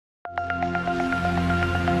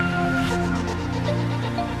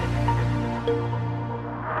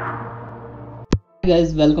Hi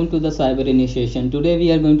guys, welcome to the Cyberinitiation. Today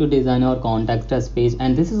we are going to design our contact us page,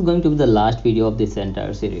 and this is going to be the last video of this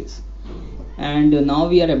entire series. And now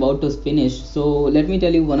we are about to finish. So let me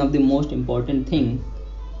tell you one of the most important thing.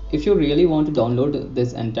 If you really want to download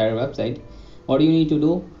this entire website, what do you need to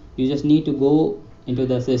do? You just need to go into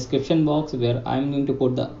the description box where I'm going to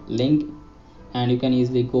put the link, and you can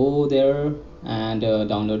easily go there and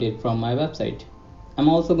download it from my website. I'm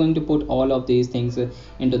also going to put all of these things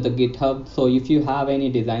into the GitHub. So if you have any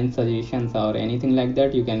design suggestions or anything like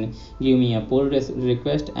that, you can give me a pull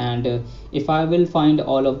request, and if I will find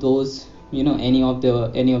all of those, any of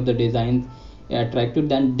the designs attractive,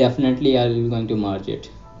 then definitely I'm going to merge it.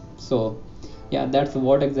 So yeah, that's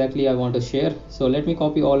what exactly I want to share. So let me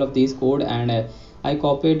copy all of these code, and I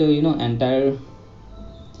copied entire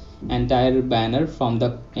banner from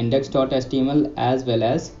the index.html, as well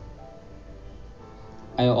as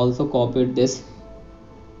I also copied this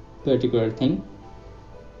particular thing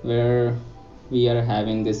where we are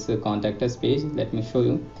having this contact us page. Let me show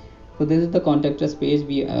you. So this is the contact us page,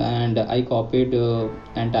 and I copied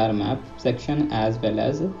entire map section as well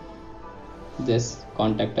as this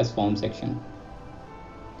contact us form section.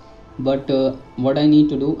 But what I need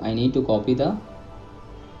to do, I need to copy the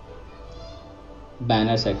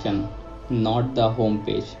banner section, not the home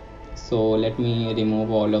page. So let me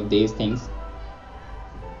remove all of these things.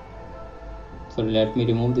 So let me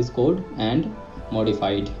remove this code and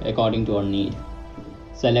modify it according to our need.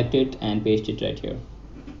 Select it and paste it right here.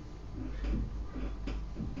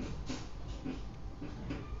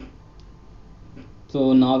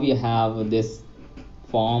 So now we have this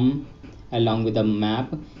form along with the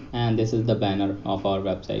map, and this is the banner of our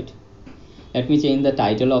website. Let me change the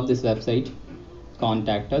title of this website,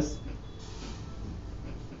 contact us.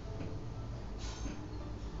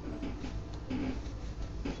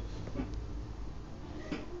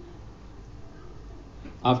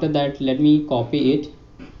 After that, let me copy it,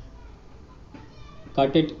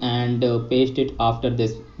 cut it, and paste it after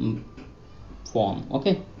this form.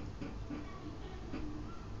 Okay,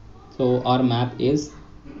 so our map is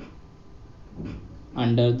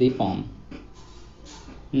under the form.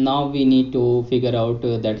 Now we need to figure out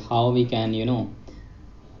that how we can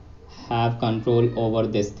have control over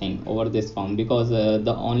this thing, over this form, because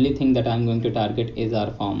the only thing that I'm going to target is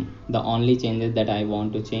our form. The only changes that I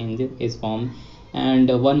want to change is form. And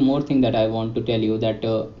one more thing that I want to tell you, that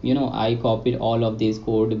I copied all of this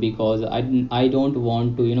code because I don't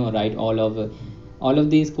want to write all of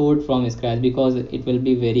these code from scratch, because it will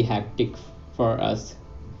be very hectic for us.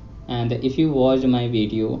 And if you watched my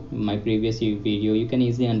previous video, you can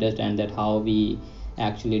easily understand that how we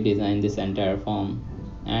actually design this entire form.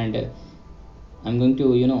 And I'm going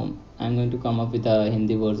to come up with a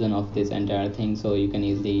Hindi version of this entire thing, so you can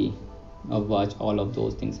easily watch all of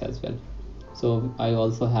those things as well. So I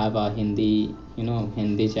also have a Hindi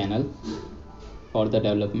channel for the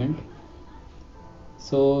development.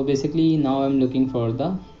 So basically now I'm looking for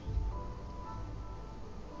the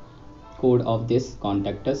code of this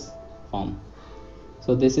contact us form.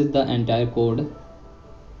 So this is the entire code,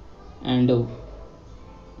 and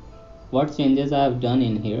what changes I have done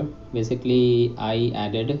in here, basically I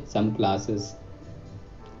added some classes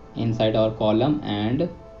inside our column and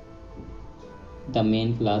the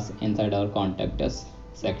main class inside our contact us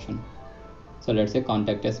section. So let's say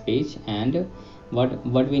contact us page, and what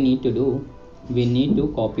we need to do, we need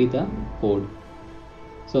to copy the code.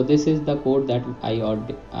 So this is the code that I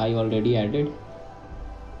already added,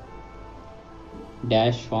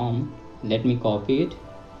 dash form. Let me copy it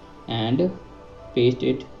and paste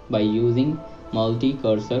it by using multi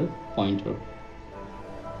cursor pointer.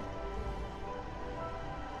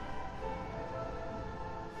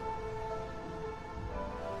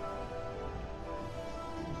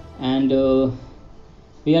 And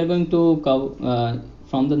we are going to cover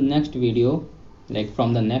from the next video, like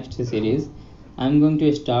from the next series, I'm going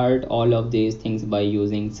to start all of these things by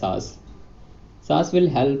using SAS. SAS will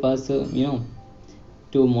help us to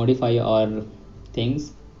modify our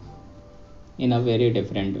things in a very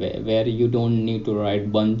different way, where you don't need to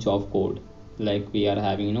write bunch of code like we are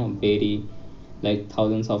having very like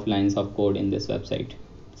thousands of lines of code in this website.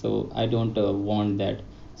 So I don't want that.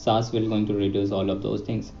 SAS will going to reduce all of those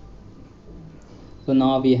things. So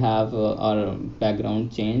now we have our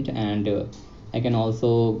background changed, and I can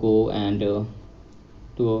also go and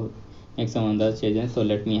to make some other changes. So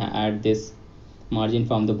let me add this margin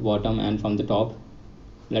from the bottom and from the top.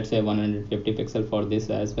 Let's say 150 pixel for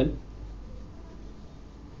this as well.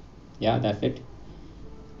 Yeah, that's it.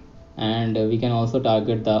 And we can also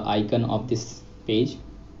target the icon of this page.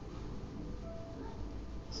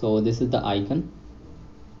 So this is the icon.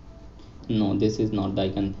 no, this is not the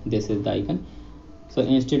icon, this is the icon. So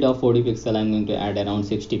instead of 40 pixel I'm going to add around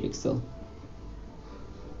 60 pixel.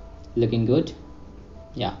 Looking good?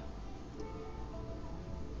 Yeah.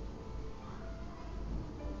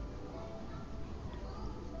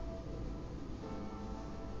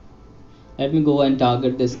 Let me go and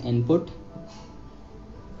target this input.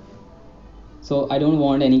 So I don't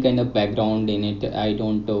want any kind of background in it. I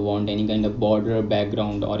don't want any kind of border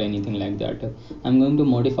background or anything like that. I'm going to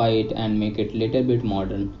modify it and make it little bit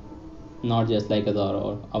modern, not just like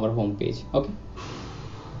our home page. Okay.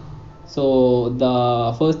 So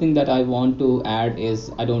the first thing that I want to add is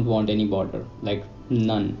I don't want any border, like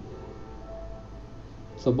none.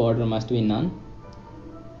 So border must be none.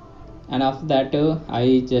 And after that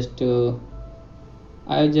I just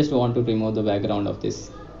want to remove the background of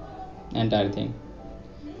this entire thing.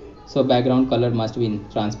 So background color must be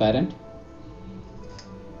transparent.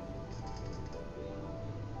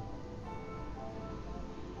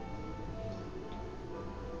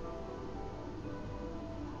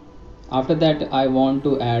 After that I want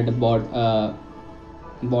to add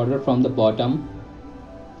border from the bottom.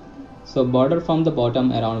 So border from the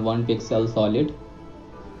bottom around 1 pixel solid,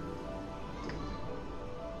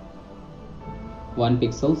 1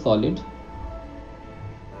 pixel solid,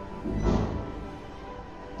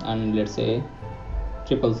 and let's say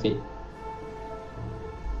triple C.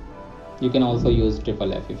 You can also use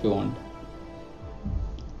triple F if you want.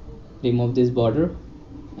 Remove this border,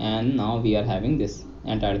 and now we are having this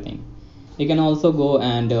entire thing. You can also go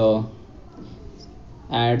and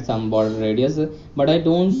add some border radius, but I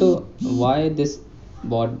don't why these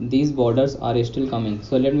borders are still coming.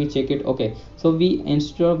 So let me check it. Okay, so we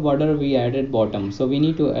instead of border we added bottom, so we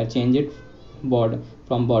need to change it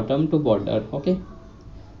from bottom to border. Okay,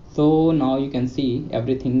 so now you can see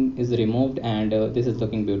everything is removed, and this is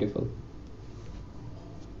looking beautiful.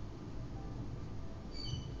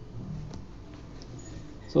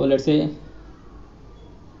 So let's say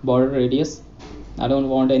border radius, I don't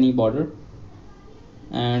want any border,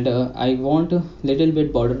 and I want a little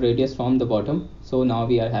bit border radius from the bottom. So now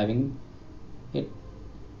we are having it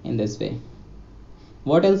in this way.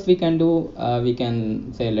 What else we can do? We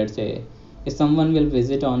can say, let's say if someone will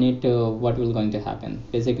visit on it, what will going to happen?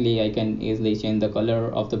 Basically I can easily change the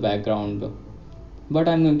color of the background, but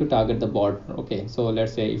I'm going to target the border. Okay, so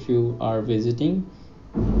let's say if you are visiting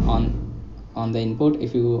on the input,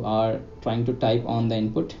 if you are trying to type on the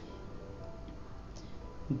input,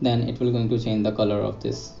 then it will going to change the color of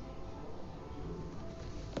this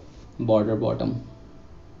border bottom.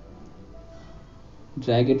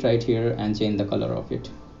 Drag it right here and change the color of it.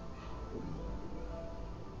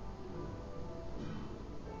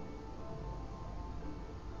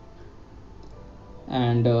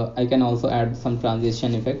 And I can also add some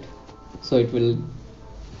transition effect, so it will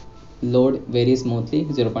load very smoothly.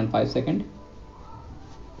 0.5 second,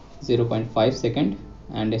 0.5 second,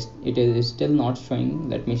 and it is still not showing.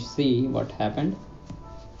 Let me see what happened.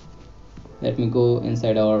 Let me go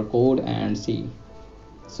inside our code and see.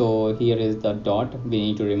 So here is the dot, we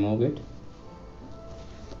need to remove it.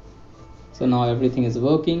 So now everything is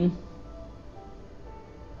working.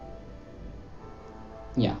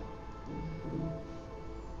 Yeah,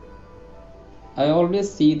 I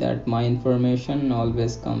always see that my information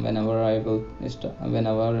always come whenever I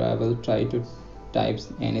will try to type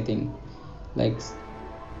anything, like,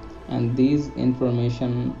 and these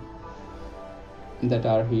information that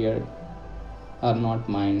are here are not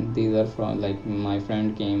mine. These are from, like, my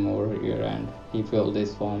friend came over here and he filled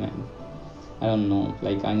this form, and I don't know,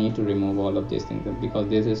 like, I need to remove all of these things because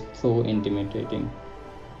this is so intimidating.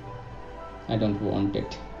 I don't want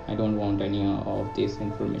it. I don't want any of this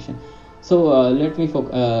information. So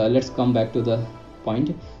let's come back to the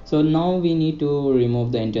point. So now we need to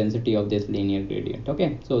remove the intensity of this linear gradient.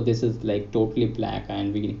 Okay, so this is like totally black,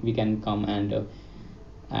 and we can come and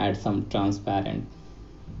add some transparent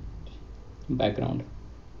background.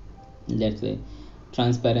 Let's say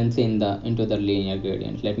transparency into the linear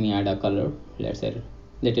gradient. Let me add a color, let's say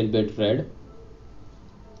little bit red,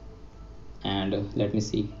 and let me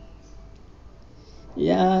see.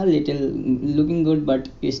 Yeah, little looking good, but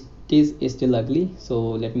it is still ugly. So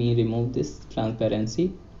let me remove this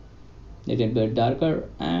transparency, little bit darker,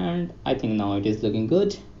 and I think now it is looking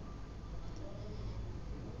good.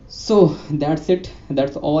 So that's it.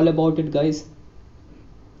 That's all about it, guys.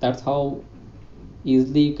 That's how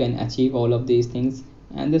easily you can achieve all of these things,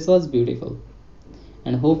 and this was beautiful.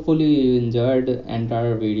 And hopefully you enjoyed the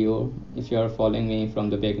entire video if you are following me from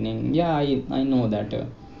the beginning. Yeah, I know that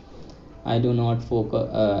I do not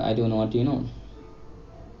focus, I do not,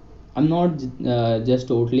 I'm not just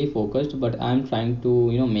totally focused, but I'm trying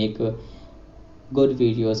to make good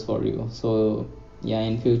videos for you. So yeah,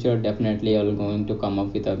 in future definitely I'm going to come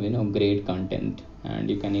up with a great content, and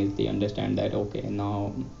you can easily understand that okay,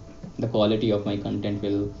 now the quality of my content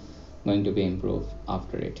will going to be improved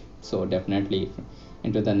after it. So definitely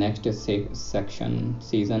into the next section,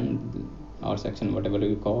 season, or section, whatever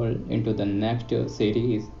you call, into the next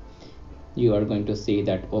series, you are going to see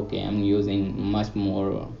that okay, I'm using much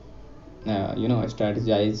more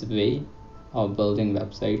strategized way of building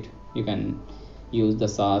website. You can use the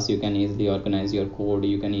SAS, you can easily organize your code,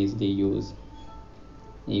 you can easily use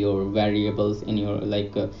your variables in your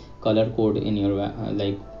color code in your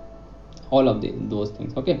like all of those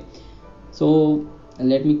things. Okay, so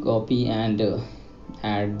let me copy and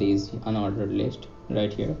add these unordered list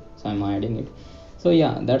right here. So I'm adding it. So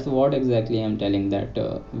yeah, that's what exactly I'm telling, that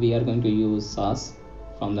we are going to use SAS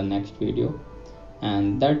from the next video,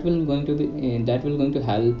 and that will going to be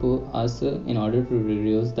help us in order to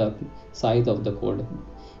reduce the size of the code.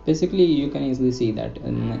 Basically you can easily see that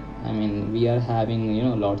we are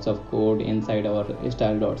having lots of code inside our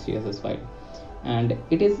style.css file, and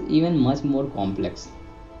it is even much more complex.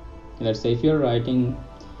 Let's say if you're writing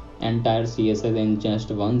entire css in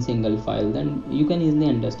just one single file, then you can easily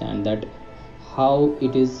understand that how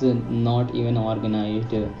it is not even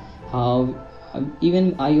organized, how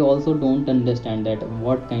even I also don't understand that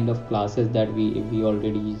what kind of classes that we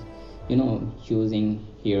already using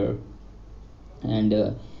here.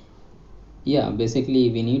 And yeah, basically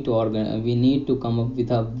we need to come up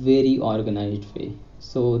with a very organized way.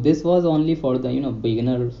 So this was only for the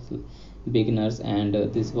beginners, and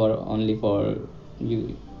this were only for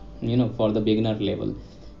for the beginner level.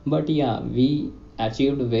 But yeah, we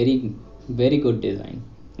achieved very good design.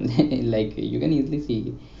 Like you can easily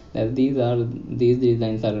see that these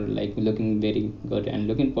designs are like looking very good and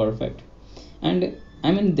looking perfect. And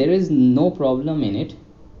there is no problem in it.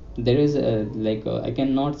 There is I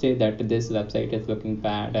cannot say that this website is looking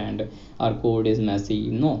bad and our code is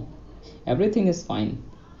messy. No, everything is fine.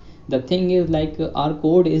 The thing is our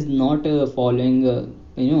code is not following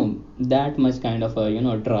that much kind of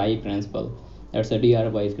a dry principle. That's a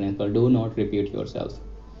DRY principle, do not repeat yourself.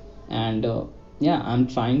 And yeah, I'm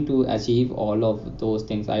trying to achieve all of those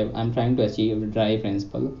things. I'm trying to achieve dry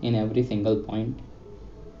principle in every single point,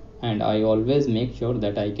 and I always make sure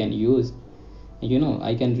that I can use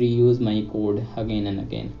I can reuse my code again and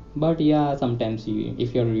again. But yeah, sometimes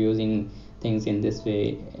if you're using things in this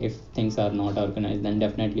way, if things are not organized, then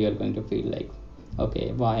definitely you're going to feel like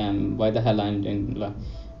okay, why the hell I'm doing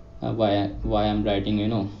why I'm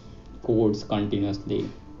writing codes continuously.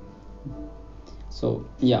 So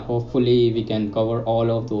yeah, hopefully we can cover all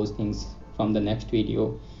of those things from the next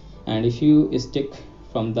video. And if you stick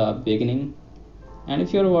from the beginning, and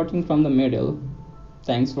if you're watching from the middle,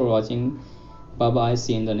 thanks for watching. Bye bye,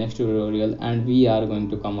 see you in the next tutorial, and we are going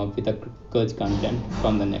to come up with a good content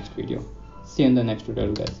from the next video. See you in the next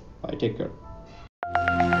tutorial, guys. Bye, take care.